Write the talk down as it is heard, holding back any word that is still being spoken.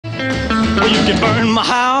You can burn my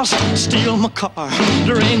house, steal my car,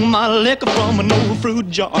 drink my liquor from an old fruit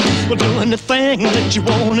jar. Well, do anything that you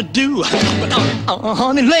wanna do, but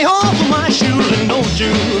honey, lay off of my shoes and don't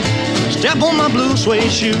you step on my blue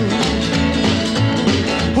suede shoes.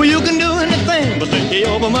 Well, you can do anything but lay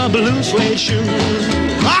off of my blue suede shoes.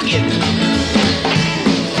 Rock it!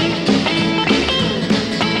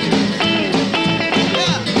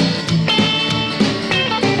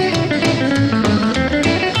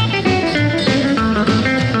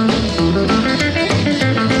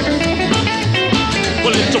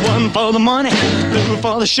 One for the money, two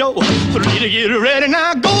for the show, three to get ready.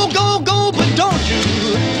 Now go, go, go, but don't you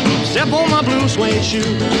step on my blue suede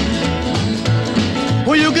shoe.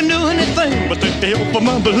 Well, you can do anything but the help of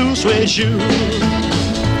my blue suede shoe.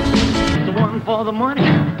 One for the money,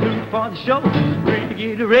 two for the show, three to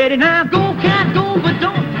get ready. Now go, cat, go, but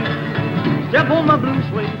don't you step on my blue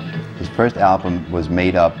suede shoe. His first album was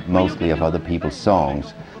made up mostly of other people's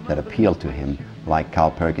songs that appealed to him, like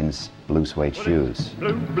Carl Perkins' Blue Suede Shoes.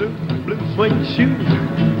 Blue, blue, blue suede shoes.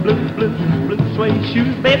 Blue, blue, blue suede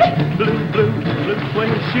shoes, baby. Blue, blue, blue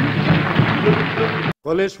suede shoes. Blue, blue.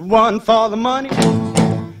 Well, it's one for the money,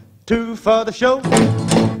 two for the show,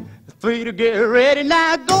 three to get ready.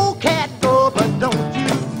 Now go, cat, go, but don't you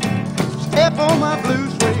step on my blue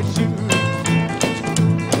suede shoes.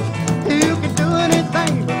 You can do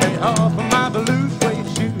anything but lay off of my blue suede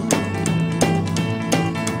shoes.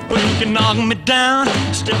 You can knock me down,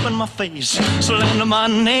 step in my face, slander my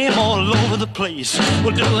name all over the place.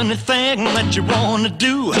 We'll do anything that you want to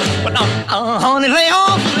do, but honey, lay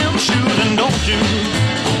off of them shoes and don't you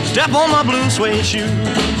step on my blue suede shoes.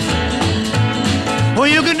 Well,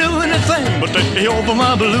 you can do anything but lay off of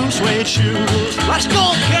my blue suede shoes. Let's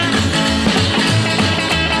go, cat!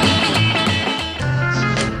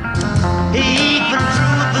 Even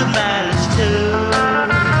through the malice too,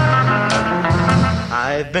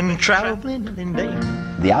 I've been traveling in day.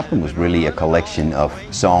 The album was really a collection of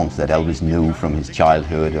songs that Elvis knew from his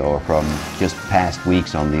childhood or from just past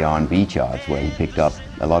weeks on the R&B charts, where he picked up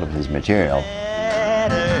a lot of his material.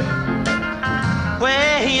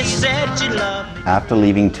 After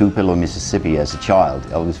leaving Tupelo, Mississippi as a child,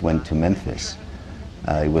 Elvis went to Memphis.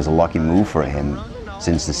 It was a lucky move for him,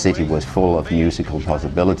 since the city was full of musical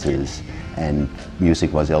possibilities and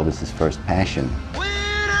music was Elvis's first passion.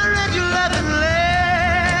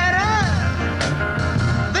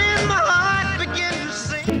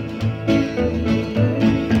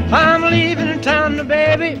 I'm leaving town,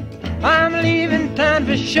 baby, I'm leaving town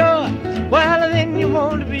for sure. Well, then you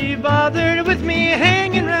won't be bothered with me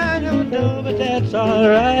hanging around your door, but that's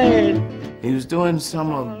alright. He was doing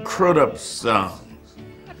some of Crudup's songs.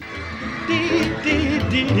 Dee, dee,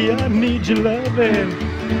 dee, I need your loving.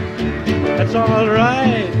 That's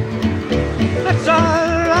alright. That's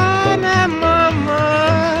alright now,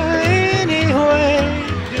 mama, anyway.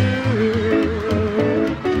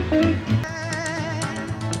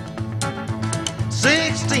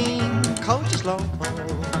 16 coaches long.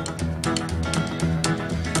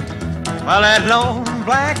 Well, that long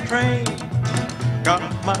black train got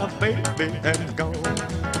my baby and gone.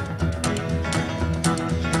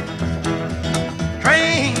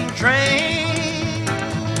 Train, train,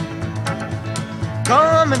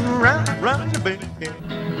 coming round the bend.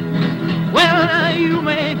 Well, now you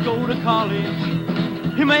may go to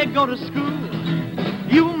college, you may go to school,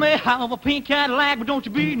 you may have a pink Cadillac, but don't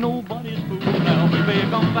you be nobody's fool. Now, baby,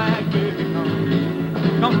 come back, baby,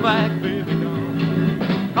 come back, baby,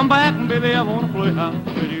 come back, baby, I wanna play house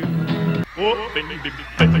with you. Oh, baby, baby,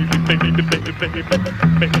 baby, baby, baby, baby, baby,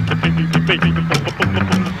 baby, baby,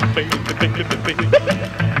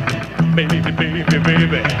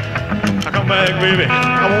 baby, come back, baby, I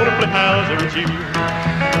wanna play house with you.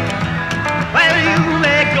 Well, you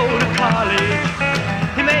may go to college,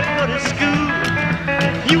 you may go to school,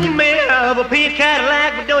 you may have a pink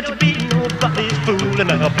Cadillac, but don't you be nobody's fool. And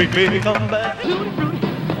now, baby, come back. Tutti Frutti,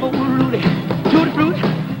 oh Rudy, Tutti Frutti,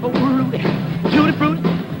 oh Rudy, Tutti Frutti,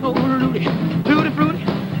 oh Rudy, Tutti Frutti,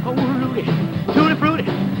 oh Rudy, Tutti Frutti,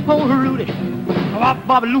 oh Rudy. Bop,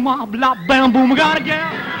 bop, loom, bop, bam, boom. I got a gal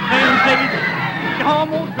named Daisy, she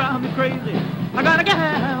almost drives me crazy. I got a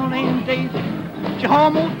gal named Daisy, she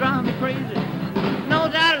almost drives me crazy.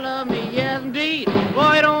 Knows I love me, yes indeed.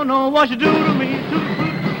 Boy, you don't know what you do to me. Tutti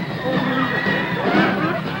Frutti,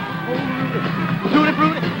 oh Rudy, Tutti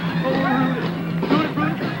Frutti, oh Rudy, Tutti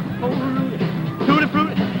Frutti, oh Rudy, Tutti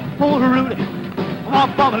Frutti, oh Rudy. Bop,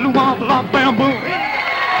 bop, loom, bop, bam, boom.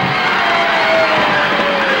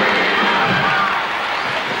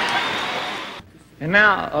 And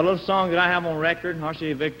now, a little song that I have on record,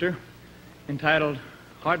 RCA Victor, entitled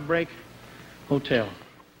Heartbreak Hotel.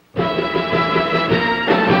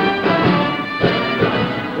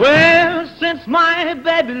 Well, since my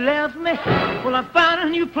baby left me, well, I found a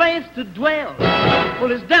new place to dwell.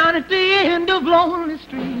 Well, it's down at the end of Lonely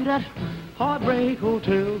Street at Heartbreak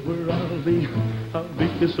Hotel where I'll be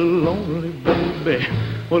so lonely, baby.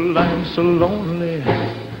 Well, I'm so lonely,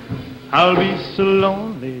 I'll be so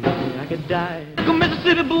lonely I could die. Like a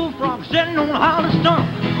Mississippi bullfrog sitting on a hollow stump.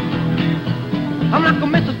 I'm like a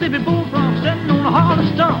Mississippi bullfrog sitting on a hollow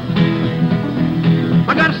stump.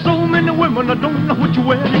 I got so many women, I don't know which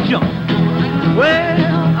way to jump. Well,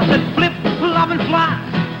 I said flip, flop, and fly.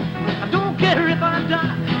 I don't care if I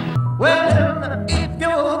die. Well, if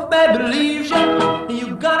your baby leaves you,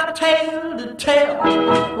 you got a tale to tell.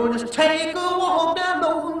 Well, just take a walk down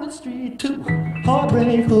on the street to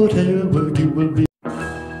Heartbreak Hotel where you will be.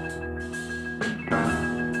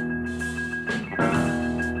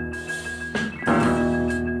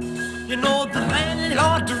 You know the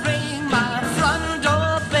landlord rang my front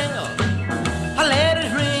door bell. I let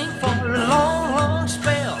it ring for a long, long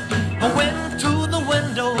spell. I went to the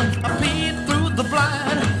window, I peeped through the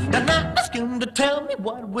blind, and I asked him to tell me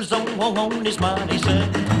what was on his mind. He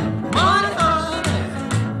said, money, honey,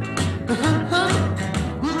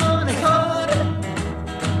 money, honey,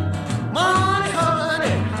 money,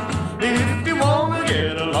 honey, if you want to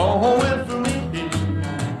get along with me.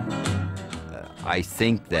 I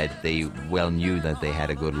think that they well knew that they had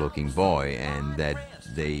a good-looking boy and that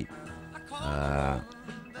they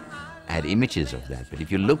had images of that. But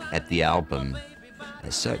if you look at the album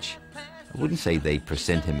as such, I wouldn't say they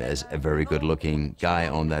present him as a very good-looking guy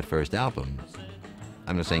on that first album.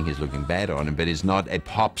 I'm not saying he's looking bad on him, but it's not a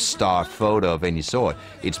pop star photo of any sort.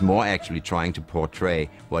 It's more actually trying to portray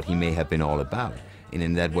what he may have been all about. And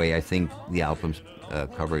in that way, I think the album's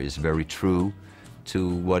cover is very true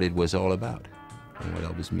to what it was all about and what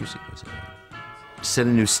Elvis' music was about. Set a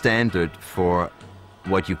new standard for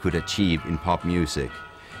what you could achieve in pop music.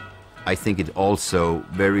 I think it also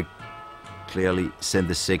very clearly sent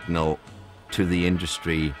the signal to the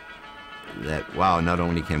industry that, wow, not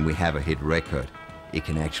only can we have a hit record, it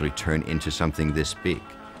can actually turn into something this big.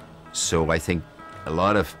 So I think a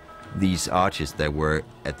lot of these artists that were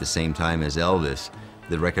at the same time as Elvis,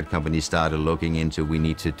 the record company started looking into, we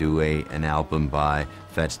need to do an album by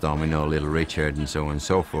Fats Domino, Little Richard, and so on and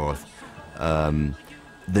so forth.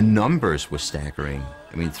 The numbers were staggering.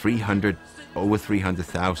 I mean, over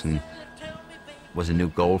 300,000 was a new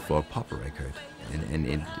goal for a pop record.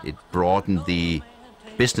 And it broadened the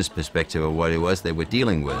business perspective of what it was they were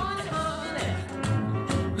dealing with.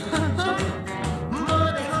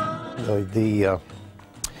 The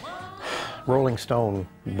Rolling Stone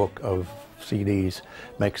book of CDs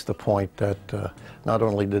makes the point that not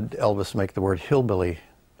only did Elvis make the word hillbilly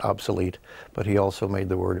obsolete, but he also made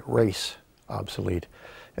the word race obsolete.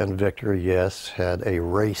 And Victor, yes, had a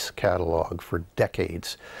race catalog for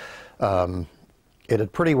decades. It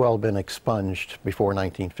had pretty well been expunged before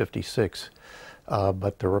 1956,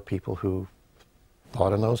 but there were people who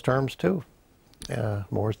thought in those terms too.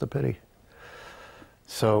 More's the pity.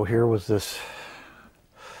 So here was this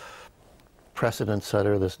precedent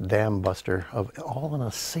setter, this dam buster, of all in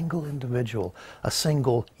a single individual, a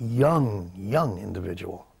single young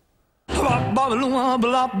individual. I got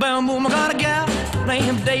a gal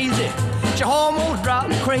named Daisy, she almost drives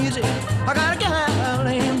me crazy. I got a gal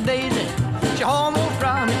named Daisy, she almost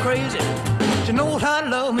drives me crazy. She knows how to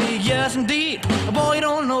love me, yes indeed. Boy, you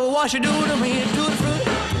don't know what she do to me. Tutti Frutti,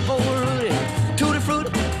 oh Rudy, Tutti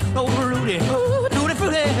Frutti, oh Rudy, oh Tutti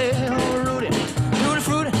Frutti, oh Rudy, Tutti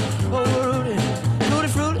Frutti, oh Rudy, Tutti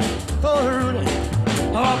Frutti, oh Rudy.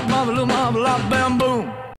 Oh, mama, little mama, lock, bam,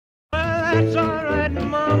 boom. That's all right,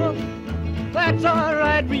 mama. That's all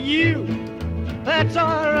right for you. That's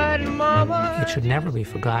all right, mama. It should never be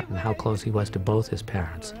forgotten how close he was to both his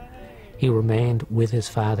parents. He remained with his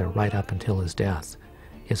father right up until his death.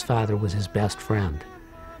 His father was his best friend.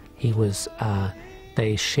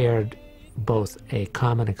 They shared both a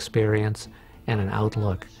common experience and an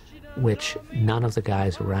outlook which none of the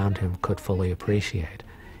guys around him could fully appreciate.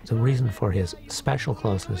 The reason for his special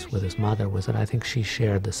closeness with his mother was that I think she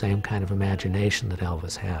shared the same kind of imagination that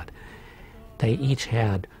Elvis had. They each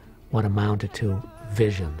had what amounted to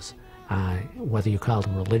visions. Whether you called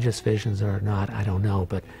them religious visions or not, I don't know,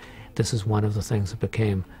 but this is one of the things that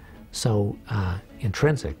became so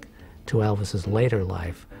intrinsic to Elvis's later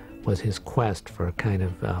life, was his quest for a kind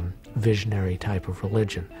of visionary type of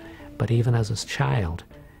religion. But even as a child,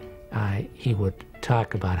 he would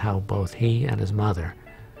talk about how both he and his mother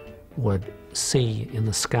would see in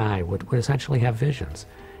the sky, would essentially have visions.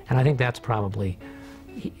 And I think that's probably,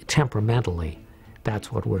 temperamentally, that's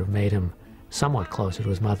what would have made him somewhat closer to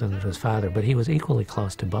his mother than to his father, but he was equally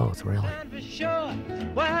close to both, really. Sure.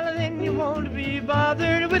 Well, then you won't be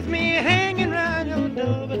bothered with me hanging around your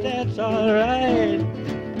door, but that's all right.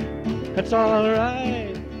 That's all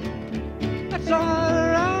right. That's all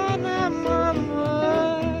right, my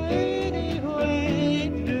mama. Anyway,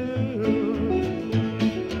 do.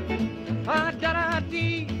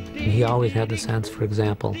 He always had the sense, for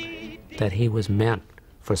example, that he was meant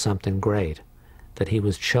for something great, that he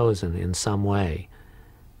was chosen in some way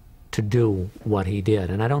to do what he did.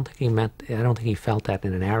 And I don't think he felt that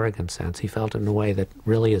in an arrogant sense. He felt it in a way that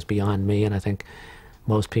really is beyond me, and I think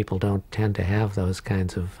most people don't tend to have those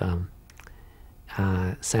kinds of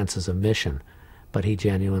senses of mission, but he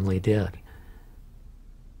genuinely did.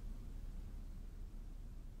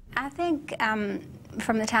 I think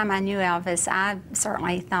from the time I knew Elvis, I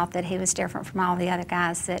certainly thought that he was different from all the other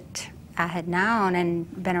guys that I had known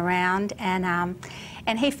and been around,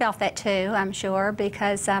 and he felt that too, I'm sure,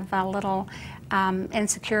 because of a little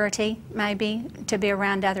insecurity, maybe, to be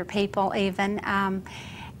around other people even,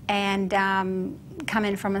 and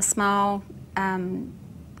coming from a small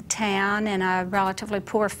town and a relatively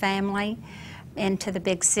poor family into the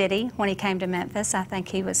big city. When he came to Memphis, I think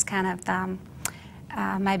he was kind of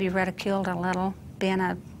maybe ridiculed a little, being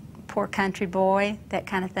a poor country boy, that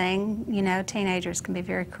kind of thing. You know, teenagers can be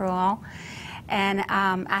very cruel. And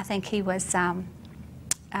I think he was a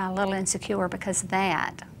little insecure because of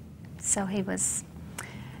that. So he was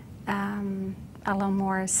a little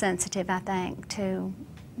more sensitive, I think, to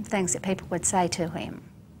things that people would say to him.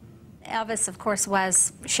 Elvis, of course,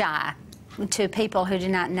 was shy. To people who did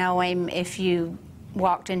not know him, if you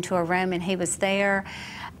walked into a room and he was there,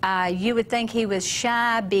 you would think he was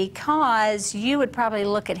shy because you would probably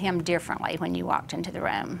look at him differently when you walked into the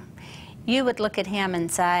room. You would look at him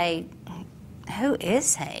and say, who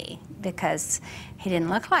is he? Because he didn't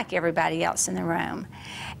look like everybody else in the room.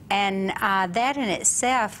 And that in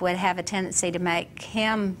itself would have a tendency to make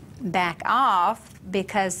him back off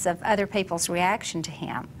because of other people's reaction to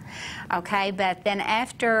him. Okay, but then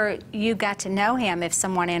after you got to know him, if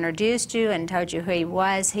someone introduced you and told you who he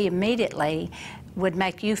was, he immediately would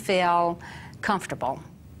make you feel comfortable.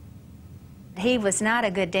 He was not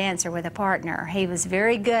a good dancer with a partner. He was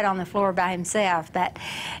very good on the floor by himself, but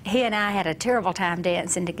he and I had a terrible time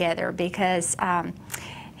dancing together because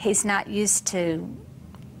he's not used to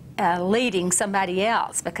leading somebody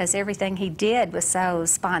else, because everything he did was so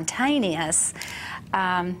spontaneous.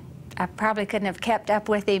 I probably couldn't have kept up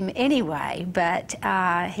with him anyway, but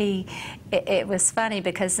it was funny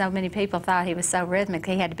because so many people thought he was so rhythmic.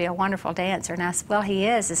 He had to be a wonderful dancer, and I said, well, he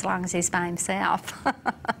is as long as he's by himself.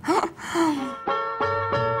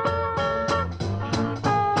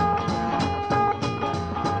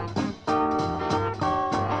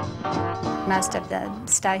 Most of the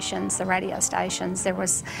stations, the radio stations, there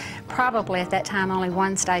was probably at that time only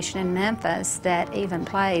one station in Memphis that even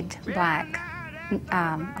played black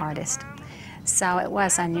artist. So it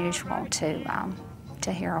was unusual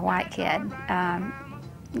to hear a white kid,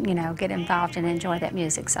 you know, get involved and enjoy that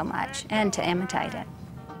music so much, and to imitate it.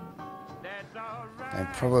 I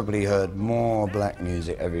probably heard more black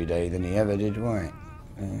music every day than he ever did white.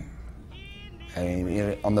 Yeah. I mean, you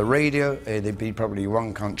know, on the radio, there'd be probably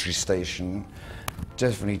one country station,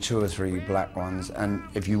 definitely 2 or 3 black ones, and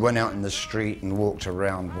if you went out in the street and walked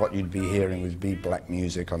around, what you'd be hearing would be black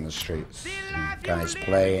music on the streets. Guys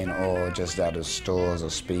playing, or just out of stores or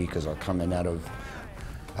speakers, or coming out of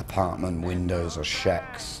apartment windows or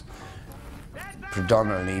shacks.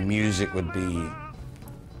 Predominantly, music would be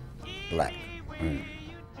black.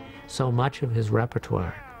 So much of his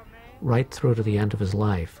repertoire, right through to the end of his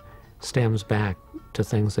life, stems back to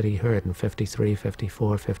things that he heard in 53,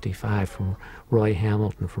 54, 55 from Roy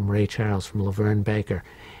Hamilton, from Ray Charles, from Laverne Baker.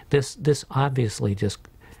 This obviously just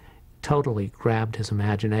totally grabbed his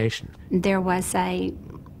imagination. There was a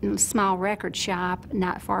small record shop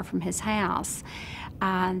not far from his house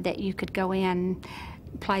that you could go in,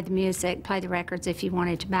 play the music, play the records if you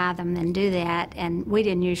wanted to buy them, then do that. And we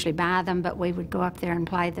didn't usually buy them, but we would go up there and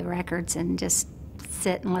play the records and just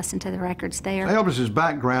sit and listen to the records there. Elvis's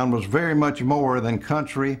background was very much more than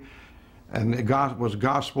country, and it was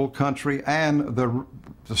gospel, country, and the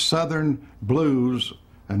Southern blues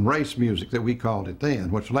and race music that we called it then,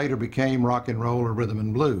 which later became rock and roll or rhythm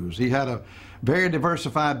and blues. He had a very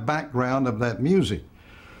diversified background of that music,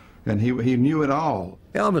 and he knew it all.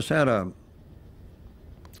 Elvis had a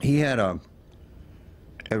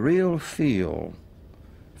real feel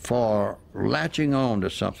for latching on to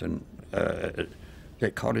something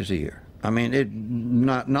that caught his ear. I mean,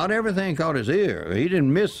 not everything caught his ear. He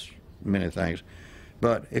didn't miss many things,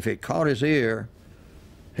 but if it caught his ear,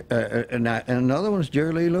 And another one's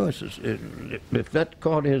Jerry Lee Lewis's. If that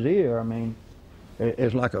caught his ear, I mean,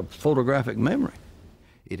 it's like a photographic memory.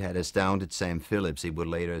 It had astounded Sam Phillips. It would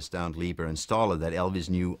later astound Lieber and Stoller that Elvis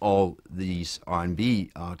knew all these R&B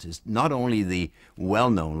artists, not only the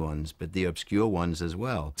well-known ones, but the obscure ones as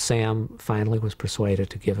well. Sam finally was persuaded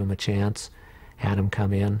to give him a chance, had him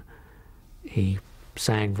come in. He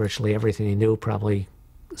sang virtually everything he knew, probably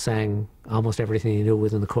sang almost everything he knew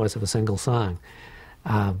within the course of a single song.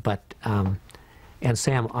 And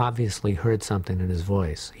Sam obviously heard something in his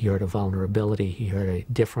voice. He heard a vulnerability, he heard a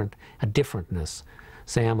differentness.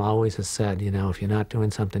 Sam always has said, you know, if you're not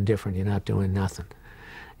doing something different, you're not doing nothing.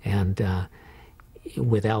 And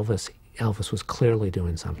with Elvis, Elvis was clearly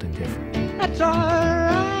doing something different. That's all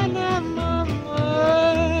right now,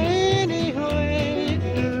 mama, any way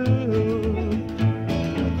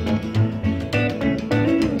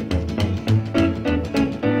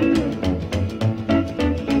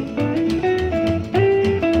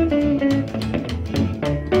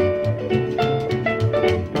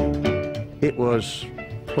It was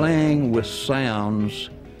playing with sounds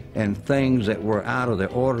and things that were out of the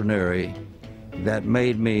ordinary that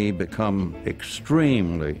made me become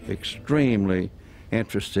extremely, extremely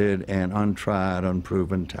interested in untried,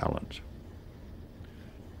 unproven talent.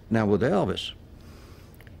 Now with Elvis,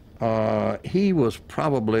 he was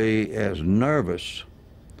probably as nervous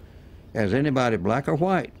as anybody, black or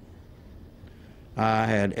white, I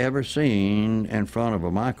had ever seen in front of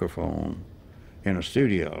a microphone in a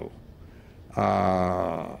studio.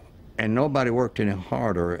 And nobody worked any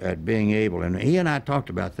harder at being able, and he and I talked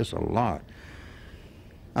about this a lot.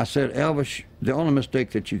 I said, Elvis, the only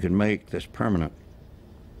mistake that you can make that's permanent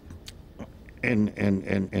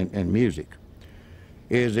in music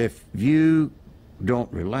is if you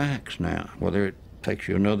don't relax now, whether it takes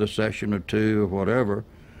you another session or two or whatever,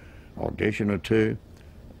 audition or two.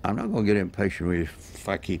 I'm not going to get impatient with you if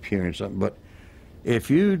I keep hearing something, but if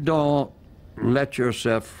you don't let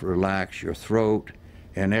yourself relax, your throat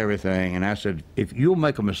and everything, and I said, if you'll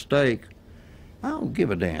make a mistake, I don't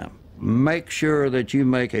give a damn. Make sure that you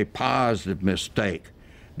make a positive mistake.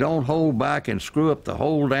 Don't hold back and screw up the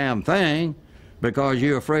whole damn thing because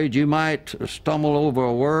you're afraid you might stumble over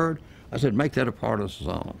a word. I said, make that a part of the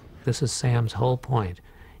song. This is Sam's whole point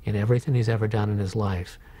in everything he's ever done in his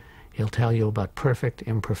life. He'll tell you about perfect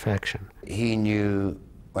imperfection. He knew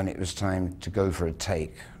when it was time to go for a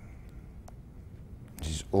take. Which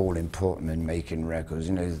is all important in making records.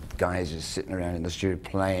 You know, guys just sitting around in the studio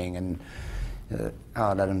playing and,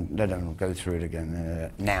 oh, let them go through it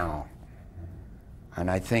again now. And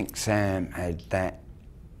I think Sam had that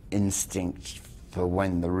instinct for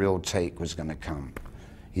when the real take was going to come.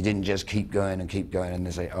 He didn't just keep going and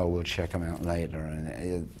then say, oh, we'll check them out later.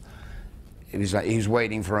 And it was like he was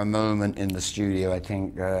waiting for a moment in the studio, I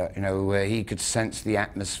think, you know, where he could sense the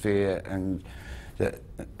atmosphere and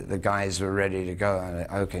the guys were ready to go.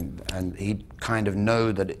 Okay, and he'd kind of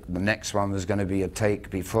know that the next one was going to be a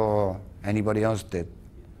take before anybody else did.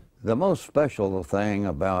 The most special thing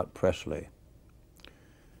about Presley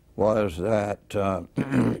was that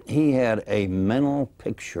he had a mental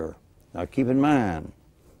picture. Now keep in mind,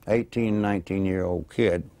 18, 19-year-old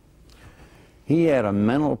kid, he had a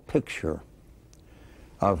mental picture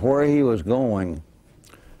of where he was going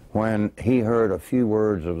when he heard a few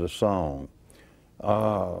words of the song.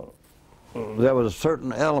 There was a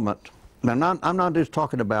certain element, now I'm not just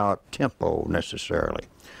talking about tempo necessarily,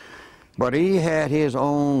 but he had his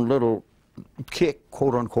own little kick,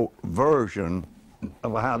 quote-unquote, version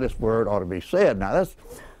of how this word ought to be said. Now that's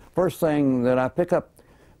the first thing that I pick up.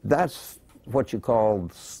 That's what you call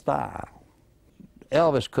style.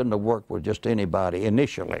 Elvis couldn't have worked with just anybody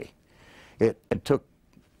initially. It took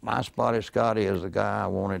my Spotty Scotty as the guy I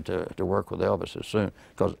wanted to work with Elvis as soon,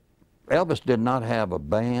 because Elvis did not have a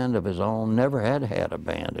band of his own, never had a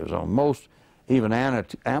band of his own. Most, even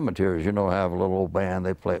amateurs, you know, have a little old band,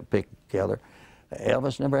 they pick together.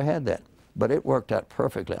 Elvis never had that, but it worked out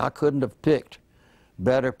perfectly. I couldn't have picked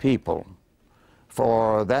better people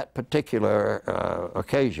for that particular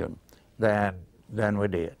occasion than we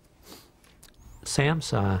did. Sam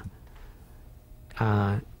saw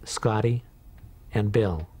Scotty and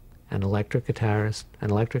Bill, an electric guitarist, an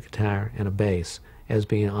electric guitar, and a bass, as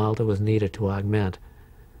being all that was needed to augment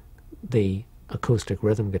the acoustic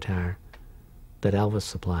rhythm guitar that Elvis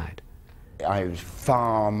supplied. I was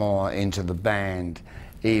far more into the band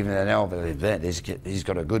even than Elvis. He's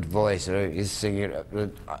got a good voice, he's singing.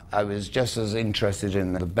 I was just as interested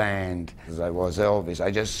in the band as I was Elvis.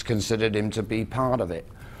 I just considered him to be part of it.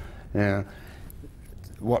 You know,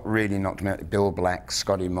 what really knocked me out, Bill Black,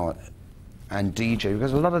 Scotty Mott, and DJ,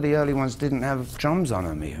 because a lot of the early ones didn't have drums on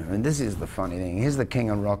them even. And this is the funny thing. He's the king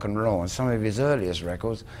of rock and roll, and some of his earliest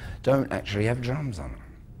records don't actually have drums on them.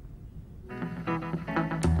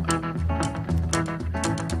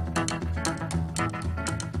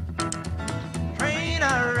 Train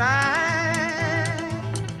I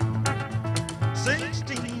ride,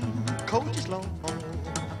 16 coaches long.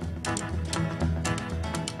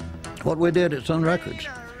 What we did at Sun Records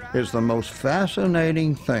is the most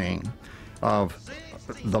fascinating thing of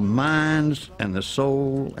the minds and the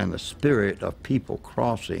soul and the spirit of people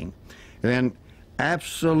crossing, and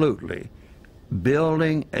absolutely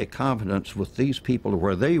building a confidence with these people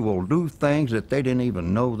where they will do things that they didn't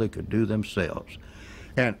even know they could do themselves.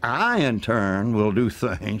 And I, in turn, will do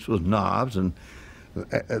things with knobs, and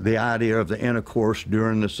the idea of the intercourse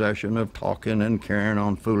during the session of talking and carrying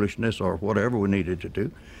on foolishness or whatever we needed to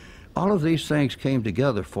do. All of these things came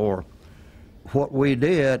together for what we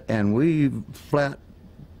did, and we flat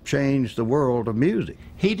changed the world of music.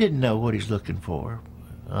 He didn't know what he's looking for,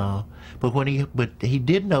 but he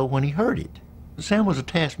did know when he heard it. Sam was a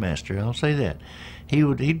taskmaster, I'll say that.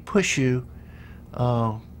 He'd push you,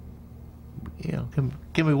 you know,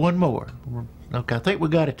 give me one more. Okay, I think we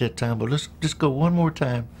got it that time, but let's just go one more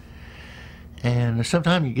time. And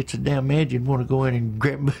sometimes you get so damn mad you'd want to go in and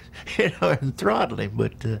grab him, you know, and throttle him.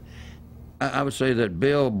 But I would say that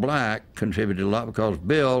Bill Black contributed a lot, because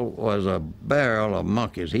Bill was a barrel of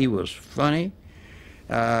monkeys. He was funny.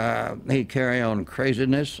 He'd carry on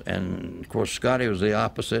craziness, and of course Scotty was the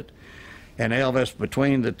opposite. And Elvis,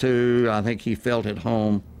 between the two, I think he felt at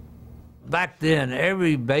home. Back then,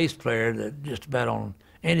 every bass player that just about on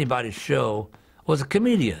anybody's show was a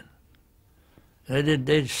comedian.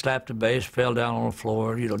 They'd slap the bass, fell down on the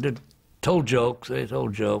floor, you know, told jokes. They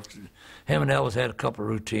told jokes. Him and Elvis had a couple of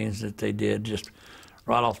routines that they did just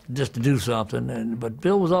right off, just to do something. But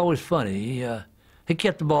Bill was always funny. He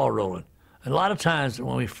kept the ball rolling. And a lot of times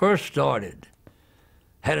when we first started,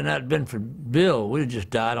 had it not been for Bill, we'd have just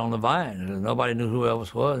died on the vine. Nobody knew who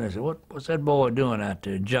Elvis was. And they said, what's that boy doing out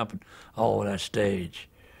there jumping all over that stage?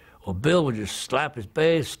 Well, Bill would just slap his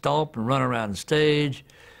bass, stomp, and run around the stage.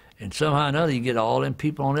 And somehow or another, you get all them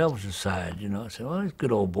people on Elvis's side, you know. I said, well, he's a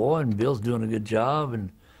good old boy, and Bill's doing a good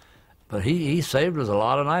job. But he saved us a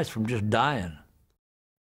lot of nights from just dying.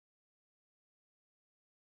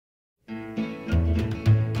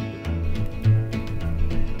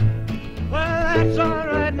 Well, that's all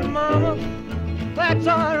right, Mama. That's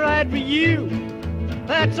all right for you.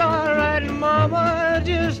 That's all right, Mama.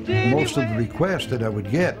 Just anyway. Most of the requests that I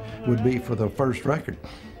would get would be for the first record.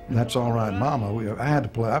 That's All Right, Mama.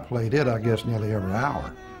 I played it, I guess, nearly every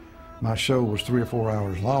hour. My show was 3 or 4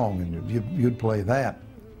 hours long, and you'd play that.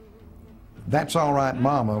 That's All Right,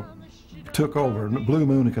 Mama took over. Blue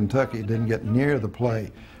Moon in Kentucky didn't get near the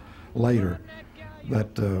play later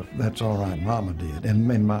that That's All Right, Mama did,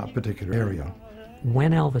 in my particular area.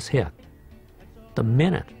 When Elvis hit, the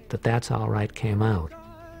minute that That's All Right came out,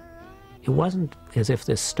 it wasn't as if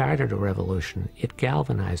this started a revolution. It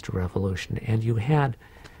galvanized a revolution, and you had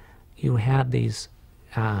these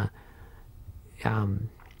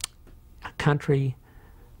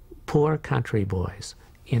poor country boys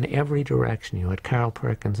in every direction. You had Carl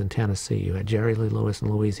Perkins in Tennessee, you had Jerry Lee Lewis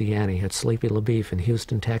in Louisiana, you had Sleepy LaBeef in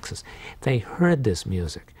Houston, Texas. They heard this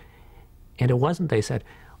music, and it wasn't they said,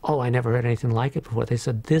 oh, I never heard anything like it before. They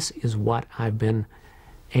said, this is what I've been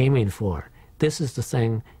aiming for. This is the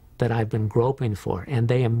thing that I've been groping for, and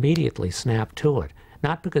they immediately snapped to it.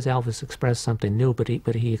 Not because Elvis expressed something new, but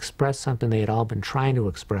he expressed something they had all been trying to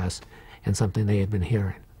express and something they had been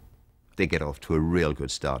hearing. They get off to a real good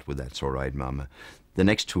start with That's All Right, Mama. The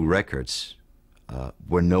next two records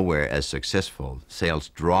were nowhere as successful. Sales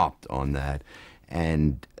dropped on that.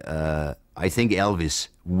 And I think Elvis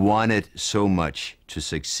wanted so much to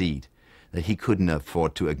succeed that he couldn't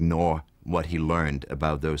afford to ignore what he learned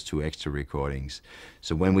about those two extra recordings.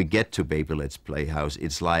 So when we get to Baby Let's Play House,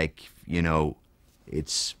 it's like, you know,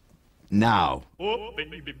 it's now. Oh,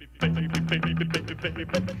 baby, baby, baby, baby, baby, baby,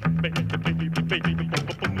 baby,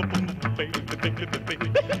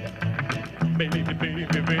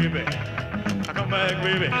 I come back,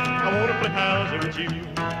 baby. I want to play house with you.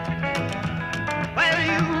 Well,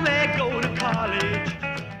 you may go to college.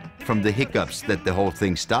 From the hiccups that the whole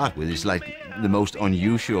thing started with, it's like the most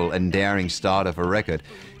unusual and daring start of a record,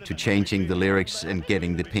 to changing the lyrics and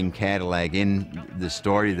getting the pink Cadillac in the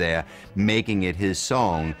story there, making it his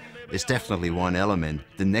song, is definitely one element.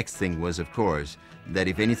 The next thing was, of course, that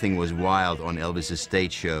if anything was wild on Elvis's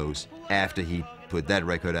stage shows after he put that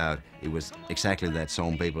record out, it was exactly that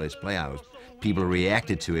song, Baby Let's Play House. People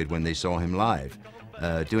reacted to it when they saw him live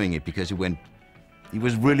doing it, because it went He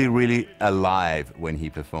was really, really alive when he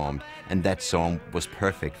performed, and that song was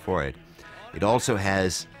perfect for it. It also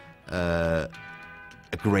has a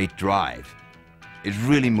great drive. It's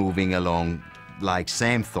really moving along like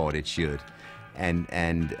Sam thought it should, and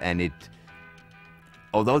it.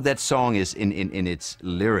 Although that song is in its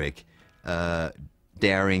lyric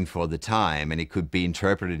daring for the time, and it could be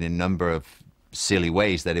interpreted in a number of silly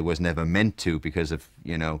ways that it was never meant to, because of,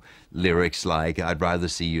 you know, lyrics like "I'd rather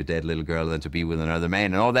see you dead, little girl, than to be with another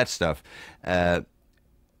man" and all that stuff. It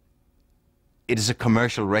is a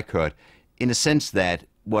commercial record in a sense that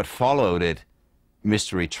what followed it,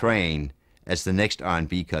 Mystery Train, as the next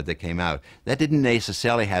R&B cut that came out, that didn't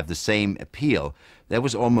necessarily have the same appeal. That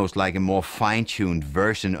was almost like a more fine-tuned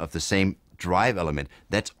version of the same drive element.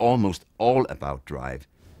 That's almost all about drive.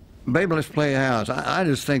 Baby, Let's Play House. I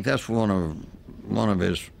just think that's one of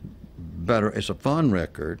his better. It's a fun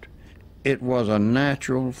record. It was a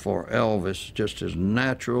natural for Elvis, just as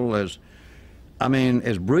natural as, I mean,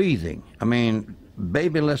 as breathing. I mean,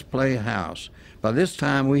 Baby, Let's Play House. By this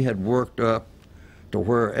time, we had worked up to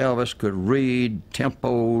where Elvis could read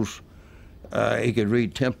tempos. He could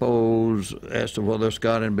read tempos as to whether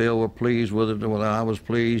Scott and Bill were pleased with it or whether I was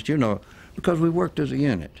pleased, you know, because we worked as a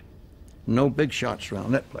unit. No big shots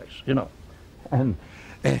around that place, you know. And,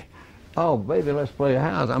 oh, Baby, Let's Play a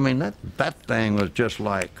House. I mean, that thing was just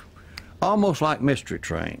like, almost like Mystery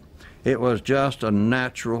Train. It was just a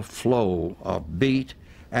natural flow of beat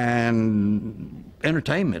and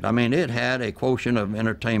entertainment. I mean, it had a quotient of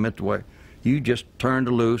entertainment where you just turned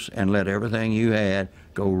it loose and let everything you had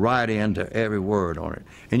go right into every word on it.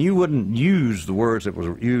 And you wouldn't use the words that was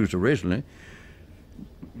used originally.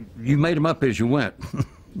 You made them up as you went.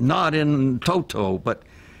 Not in toto, but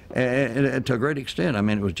to a great extent. I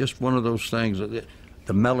mean, it was just one of those things that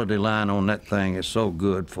the melody line on that thing is so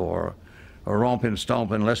good for a romping,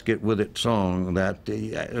 stomping, let's get with it song that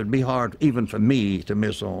it would be hard even for me to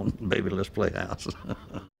miss on Baby, Let's Play House.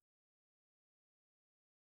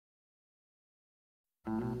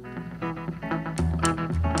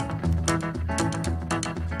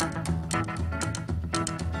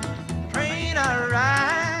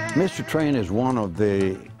 Mr. Train is one of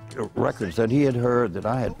the records that he had heard that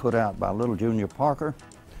I had put out by Little Junior Parker.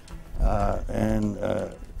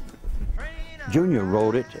 Junior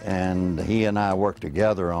wrote it, and he and I worked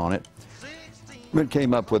together on it. We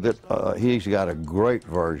came up with it. He's got a great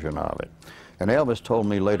version of it. And Elvis told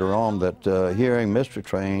me later on that hearing Mystery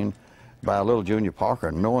Train by Little Junior Parker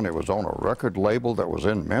and knowing it was on a record label that was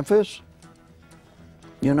in Memphis,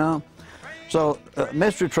 you know? So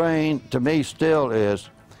Mystery Train to me still is,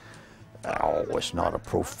 oh, it's not a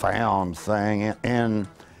profound thing in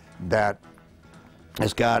that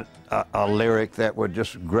it's got a lyric that would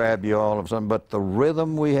just grab you all of a sudden, but the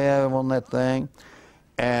rhythm we have on that thing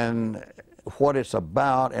and what it's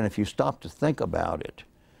about, and if you stop to think about it,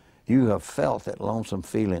 you have felt that lonesome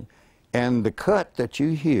feeling. And the cut that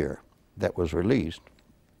you hear that was released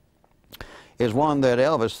is one that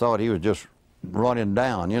Elvis thought he was just running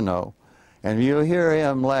down, you know. And you hear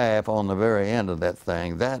him laugh on the very end of that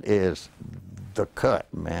thing. That is the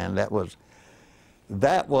cut, man. That was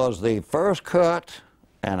the first cut,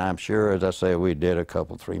 and I'm sure, as I say, we did a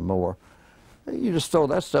couple, three more. You just throw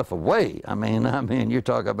that stuff away. I mean, you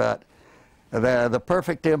talk about the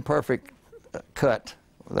perfect, imperfect cut.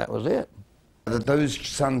 That was it. Those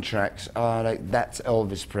soundtracks are like, that's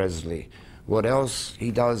Elvis Presley. What else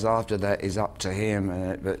he does after that is up to him,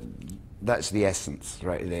 but that's the essence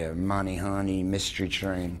right there. Money, Honey, Mystery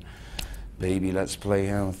Train, Baby, Let's Play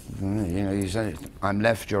House. You know, you say, I'm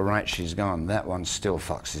left, you're right, she's gone. That one still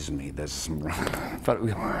fucks me. There's some, but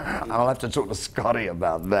I'll have to talk to Scotty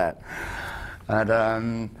about that.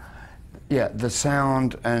 And yeah, the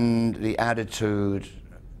sound and the attitude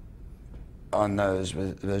on those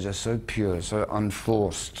were just so pure, so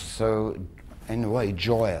unforced, so in a way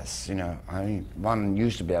joyous, you know. I mean, one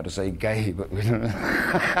used to be able to say gay, but we don't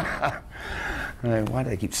know. Why do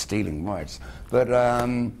they keep stealing words? But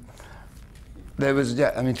there was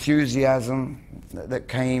enthusiasm that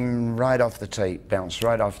came right off the tape, bounced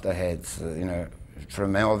right off the heads, you know,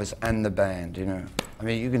 from Elvis and the band, you know. I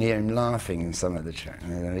mean, you can hear him laughing in some of the tracks.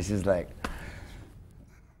 You know, this is like...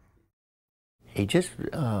 He just,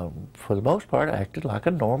 for the most part, acted like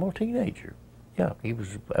a normal teenager. Yeah, he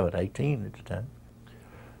was about 18 at the time.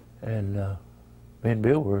 And me and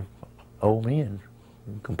Bill were old men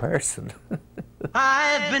in comparison.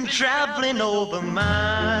 I've been traveling over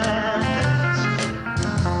miles,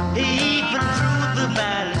 even through the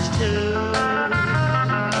valleys too.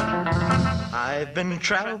 I've been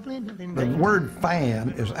traveling. The word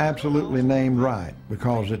fan is absolutely named right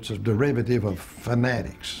because it's a derivative of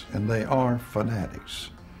fanatics, and they are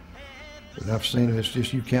fanatics. But I've seen it, it's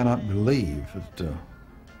just you cannot believe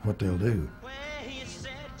what they'll do.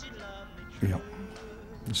 Yeah,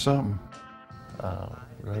 it's something.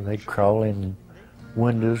 They'd crawl in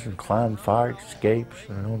windows and climb fire escapes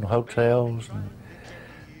and on the hotels. And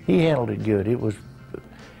he handled it good. It was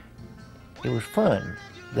fun.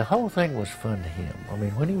 The whole thing was fun to him. I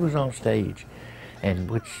mean, when he was on stage, and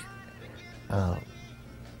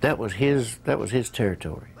that was his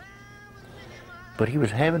territory. But he was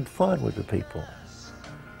having fun with the people.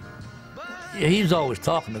 Yeah, he was always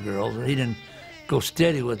talking to girls. He didn't go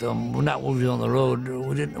steady with them. Not when we were on the road.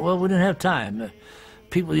 We didn't have time.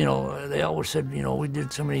 People, you know, they always said, you know, we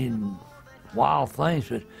did so many wild things,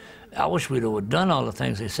 but I wish we'd have done all the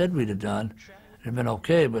things they said we'd have done. It'd have been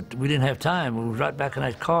okay, but we didn't have time. We were right back in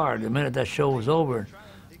that car. The minute that show was over,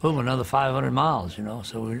 boom, another 500 miles, you know.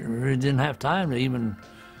 So we really didn't have time to even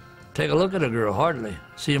take a look at a girl, hardly.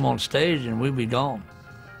 See him on stage and we'd be gone.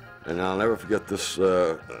 And I'll never forget this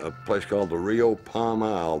a place called the Rio Palm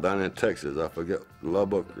Isle down in Texas. I forget,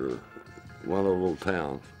 Lubbock or one of those little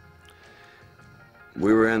towns.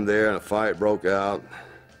 We were in there and a fight broke out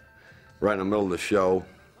right in the middle of the show.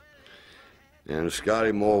 And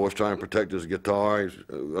Scotty Moore was trying to protect his guitar. He was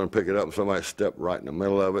going to pick it up and somebody stepped right in the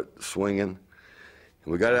middle of it, swinging.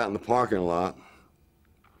 And we got out in the parking lot,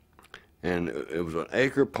 and it was an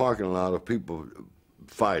acre parking lot of people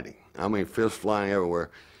fighting. I mean, fists flying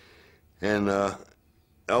everywhere. And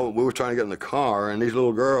we were trying to get in the car, and these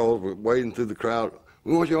little girls were wading through the crowd.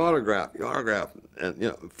 We want your autograph, your autograph. And, you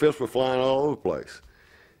know, fists were flying all over the place.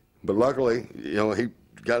 But luckily, you know, he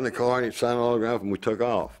got in the car and he signed an autograph and we took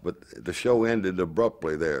off. But the show ended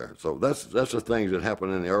abruptly there. So that's the things that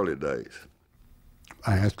happened in the early days.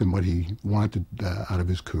 I asked him what he wanted out of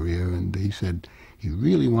his career, and he said he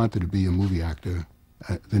really wanted to be a movie actor,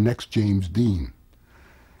 the next James Dean.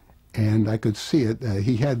 And I could see it.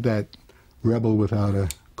 He had that rebel without a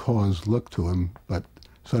cause look to him, but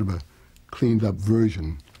sort of a cleaned up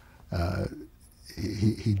version.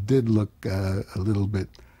 He did look a little bit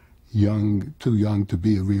young, too young to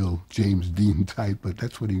be a real James Dean type, but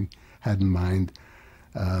that's what he had in mind.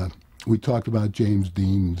 We talked about James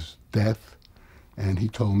Dean's death, and he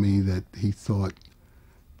told me that he thought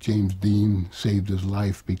James Dean saved his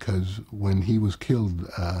life because when he was killed,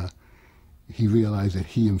 he realized that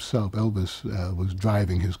he himself, Elvis, was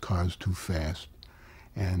driving his cars too fast,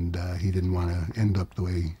 and he didn't want to end up the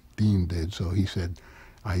way Dean did, so he said,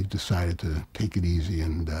 I decided to take it easy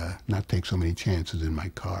and not take so many chances in my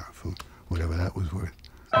car for whatever that was worth.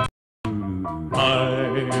 I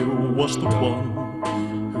was the one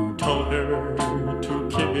who taught her to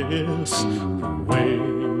kiss the way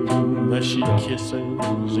that she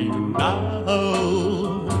kisses even now.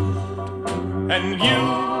 And you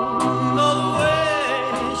know the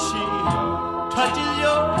way she touches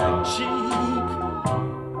your cheek.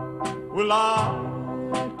 Well, I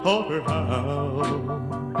taught her how.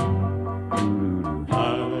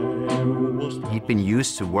 He'd been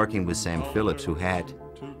used to working with Sam Phillips, who had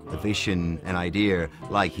a vision, an idea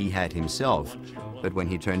like he had himself. But when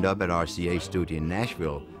he turned up at RCA studio in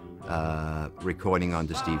Nashville, recording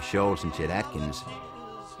under Steve Scholz and Chet Atkins,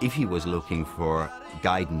 if he was looking for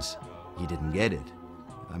guidance, he didn't get it.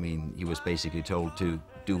 I mean, he was basically told to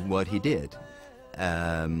do what he did.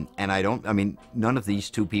 And none of these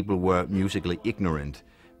two people were musically ignorant,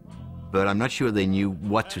 but I'm not sure they knew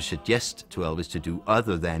what to suggest to Elvis to do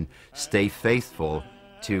other than stay faithful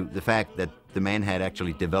to the fact that the man had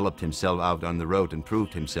actually developed himself out on the road and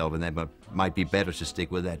proved himself, and that might be better to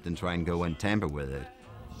stick with that than try and go and tamper with it.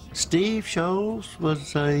 Steve Scholz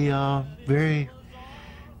was a very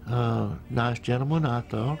nice gentleman, I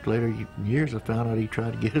thought. Later in years I found out he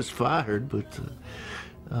tried to get us fired, but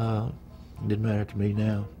it didn't matter to me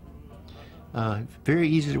now. Very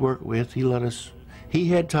easy to work with. He let us. He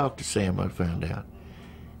had talked to Sam, I found out,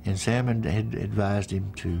 and Sam had advised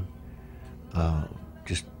him to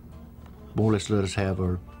just more or less let us have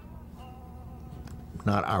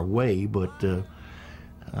not our way, but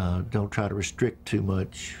don't try to restrict too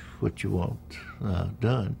much what you want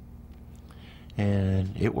done.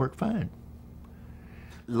 And it worked fine.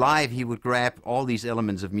 Live, he would grab all these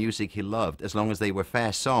elements of music he loved, as long as they were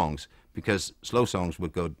fast songs, because slow songs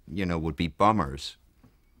would go, would be bummers.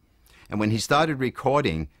 And when he started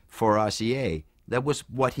recording for RCA, that was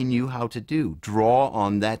what he knew how to do, draw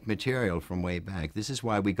on that material from way back. This is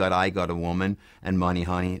why we got I Got a Woman and Money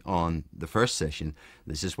Honey on the first session.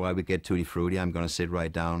 This is why we get Tutti Frutti, I'm Gonna Sit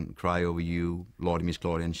Right Down, Cry Over You, Lordy Miss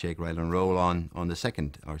Claudia, and Shake, Rattle and Roll on the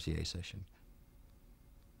second RCA session.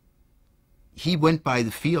 he went by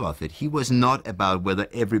the feel of it. He was not about whether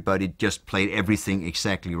everybody just played everything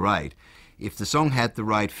exactly right. If the song had the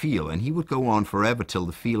right feel, and he would go on forever till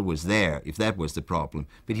the feel was there, if that was the problem,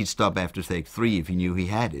 but he'd stop after take 3 if he knew he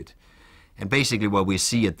had it. And basically what we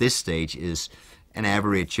see at this stage is an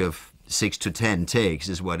average of 6 to 10 takes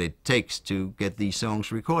is what it takes to get these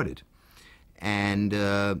songs recorded. And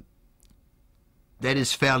that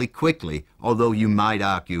is fairly quickly, although you might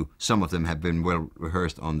argue some of them have been well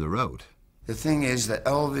rehearsed on the road. The thing is that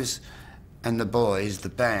Elvis and the boys, the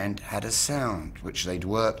band, had a sound which they'd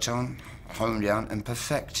worked on, honed down and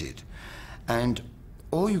perfected. And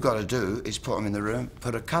all you've got to do is put them in the room,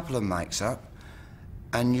 put a couple of mics up,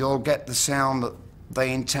 and you'll get the sound that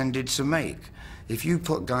they intended to make. If you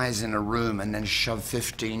put guys in a room and then shove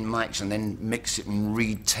 15 mics and then mix it and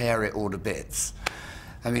re-tear it all to bits,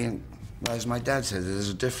 I mean, as my dad said, there's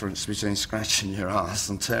a difference between scratching your ass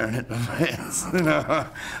and tearing it to bits. You know,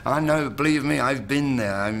 I know, believe me, I've been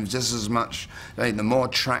there. I'm just as much, the more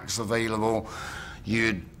tracks available,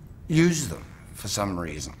 you'd use them for some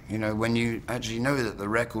reason. You know, when you actually know that the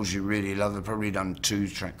records you really love have probably done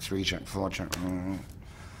 2-track, 3-track, 4-track.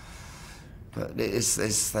 But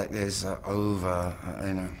it's like there's over,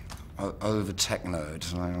 you know, over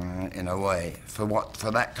technoed in a way for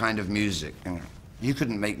that kind of music. You know. You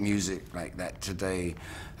couldn't make music like that today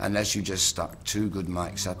unless you just stuck 2 good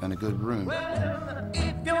mics up in a good room. Well,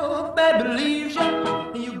 if your baby leaves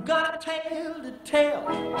you, you got a tale to tell.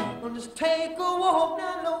 Well, just take a walk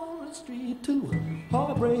down on the street to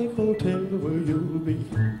Heartbreak Hotel where you'll be.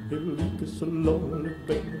 You'll be so lonely,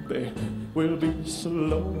 baby. We'll be so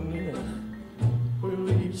lonely. We'll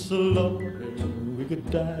be so lonely we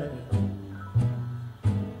could die.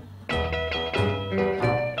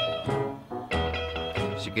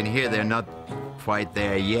 You can hear they're not quite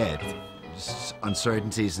there yet. Just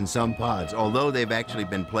uncertainties in some parts, although they've actually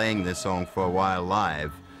been playing this song for a while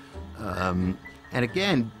live. And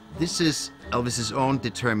again, this is Elvis's own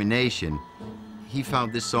determination. He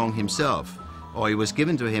found this song himself, or it was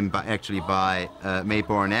given to him by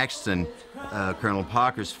Mayborn Axton, Colonel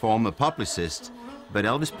Parker's former publicist, but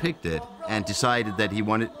Elvis picked it and decided that he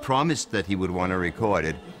promised that he would want to record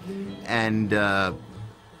it. And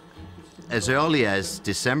as early as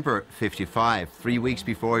December '55, 3 weeks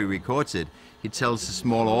before he records it, he tells a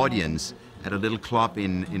small audience at a little club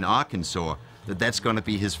in Arkansas that that's going to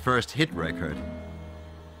be his first hit record.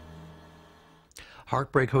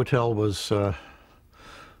 Heartbreak Hotel was,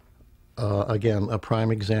 again, a prime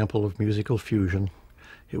example of musical fusion.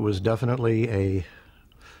 It was definitely a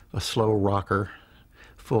slow rocker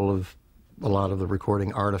full of a lot of the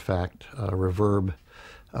recording artifact, reverb,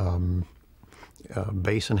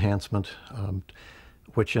 bass enhancement,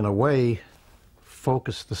 which in a way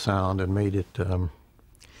focused the sound and made it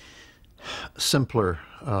simpler,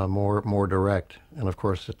 more direct, and of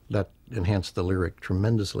course that enhanced the lyric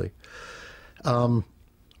tremendously.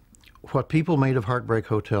 What people made of Heartbreak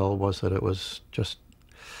Hotel was that it was just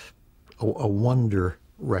a wonder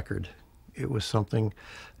record. It was something,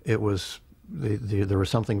 there was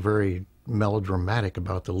something very melodramatic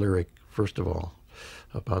about the lyric, first of all,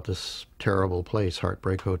 about this terrible place,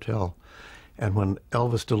 Heartbreak Hotel. And when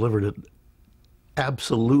Elvis delivered it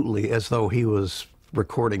absolutely as though he was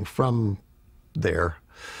recording from there,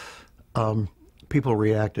 people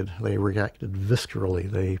reacted. They reacted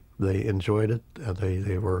viscerally. They enjoyed it.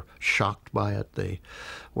 They were shocked by it. They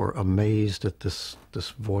were amazed at this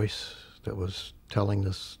voice that was telling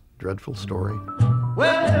this dreadful story.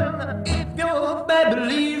 Well, if your baby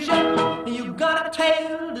leaves you, you got a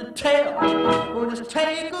tale to tell. Well, just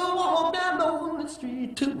take a walk down on the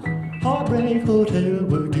street to Heartbreak Hotel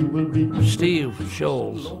where you will be. Steve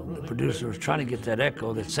Scholes, the producer, was trying to get that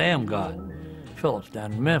echo that Sam got, Phillips,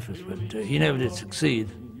 down in Memphis, but he never did succeed.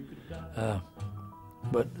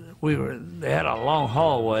 But they had a long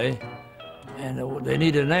hallway, and they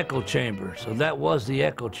needed an echo chamber, so that was the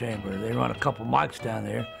echo chamber. They run a couple mics down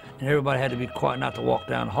there, and everybody had to be quiet not to walk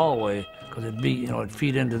down the hallway, because it'd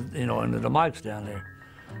feed into the mics down there.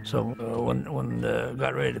 So when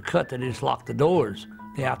got ready to cut, they just locked the doors,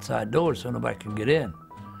 the outside doors, so nobody could get in,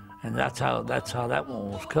 and that's how that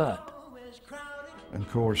one was cut. And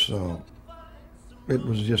of course, it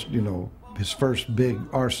was just his first big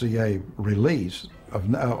RCA release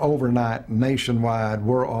of overnight, nationwide,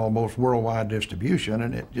 almost worldwide distribution,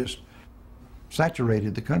 and it just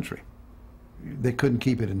saturated the country. They couldn't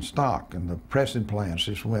keep it in stock, and the pressing plants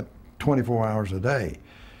just went 24 hours a day.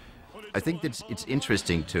 I think that it's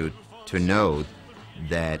interesting to know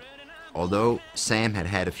that although Sam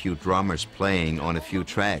had a few drummers playing on a few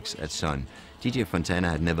tracks at Sun, G.J. Fontana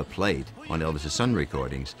had never played on Elvis's Sun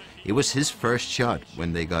recordings. It was his first shot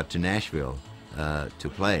when they got to Nashville to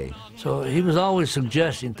play. So he was always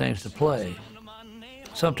suggesting things to play.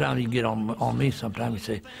 Sometimes he'd get on me, sometimes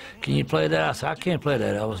he'd say, can you play that? I said, I can't play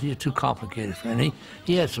that, Elvis. You're too complicated for me.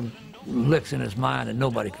 He had some licks in his mind that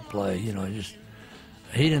nobody could play, you know.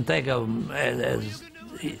 He didn't think of them as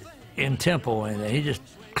in tempo or anything. He just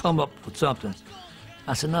come up with something.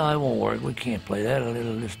 I said, no, it won't work. We can't play that.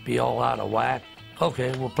 It'll just be all out of whack.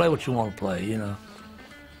 Okay, well, play what you want to play, you know.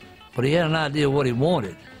 But he had an idea of what he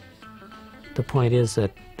wanted. The point is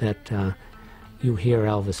that you hear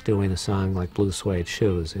Elvis doing a song like Blue Suede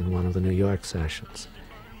Shoes in one of the New York sessions,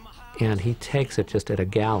 and he takes it just at a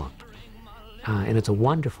gallop. And it's a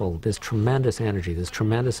wonderful, there's tremendous energy, there's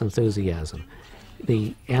tremendous enthusiasm.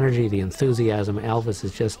 The energy, the enthusiasm, Elvis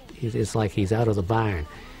is just, it's like he's out of the barn.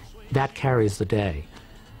 That carries the day.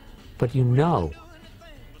 But you know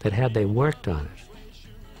that had they worked on it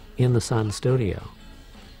in the Sun studio,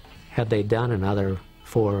 had they done another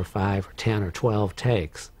 4 or 5 or 10 or 12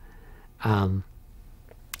 takes, that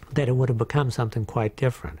it would have become something quite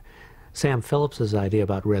different. Sam Phillips' idea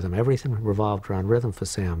about rhythm, everything revolved around rhythm for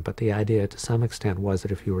Sam, but the idea to some extent was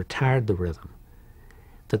that if you retard the rhythm,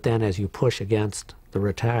 that then as you push against the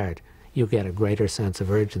retard, you get a greater sense of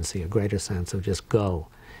urgency, a greater sense of just go.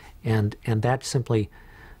 And that simply,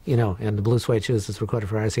 you know, and the Blue Suede Shoes is recorded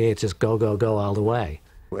for RCA, it's just go, go, go all the way.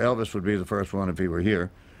 Elvis would be the first one, if he were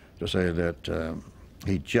here, to say that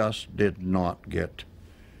he just did not get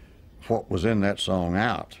what was in that song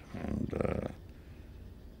out. And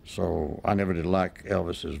so I never did like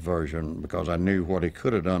Elvis's version because I knew what he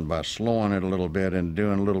could have done by slowing it a little bit and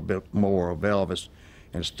doing a little bit more of Elvis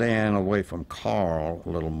and staying away from Carl a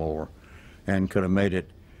little more, and could have made it,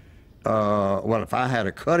 well, if I had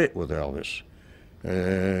to cut it with Elvis,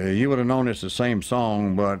 you would have known it's the same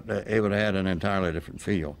song, but it would have had an entirely different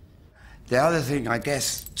feel. The other thing, I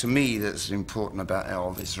guess, to me that's important about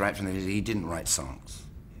Elvis, right from the beginning, he didn't write songs.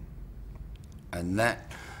 And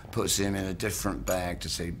that puts him in a different bag to,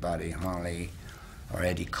 say, Buddy Holly or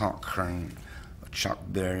Eddie Cochran or Chuck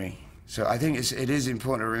Berry. So I think it is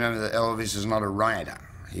important to remember that Elvis is not a writer.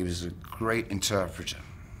 He was a great interpreter.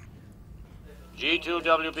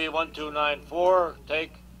 G2WB1294,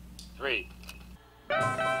 take 3.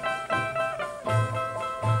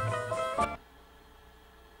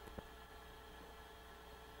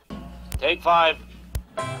 Take 5.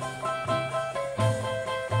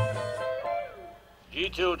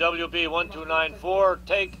 G2WB1294,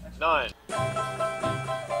 take 9.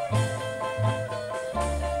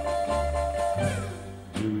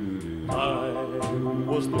 I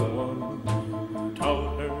was the one who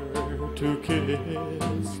taught her to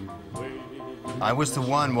kiss. I Was the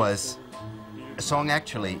One was a song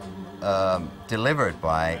actually delivered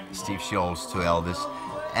by Steve Scholz to Elvis.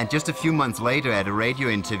 And just a few months later at a radio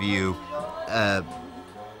interview,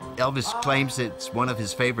 Elvis claims it's one of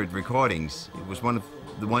his favorite recordings. It was one of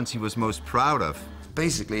the ones he was most proud of.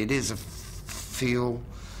 Basically, it is a feel.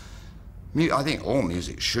 I think all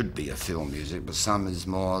music should be a feel music, but some is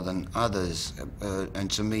more than others. And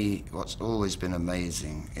to me, what's always been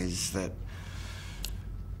amazing is that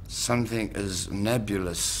something as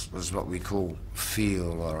nebulous as what we call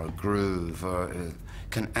feel or a groove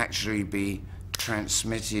can actually be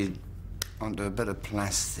transmitted onto a bit of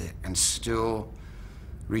plastic and still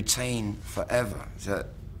retain forever that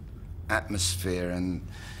atmosphere. And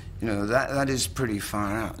you know that is pretty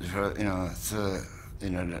far out. You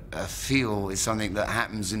know, a feel is something that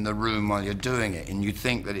happens in the room while you're doing it, and you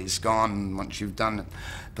think that it's gone once you've done it.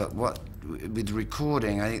 But with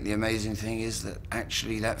recording, I think the amazing thing is that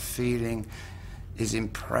actually that feeling is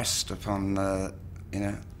impressed upon the, you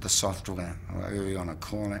know, the software, whatever you want to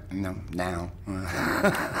call it, you know, now,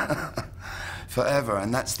 forever.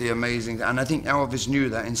 And that's the amazing thing. And I think Elvis knew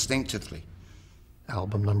that instinctively.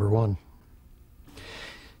 Album #1,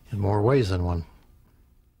 in more ways than one.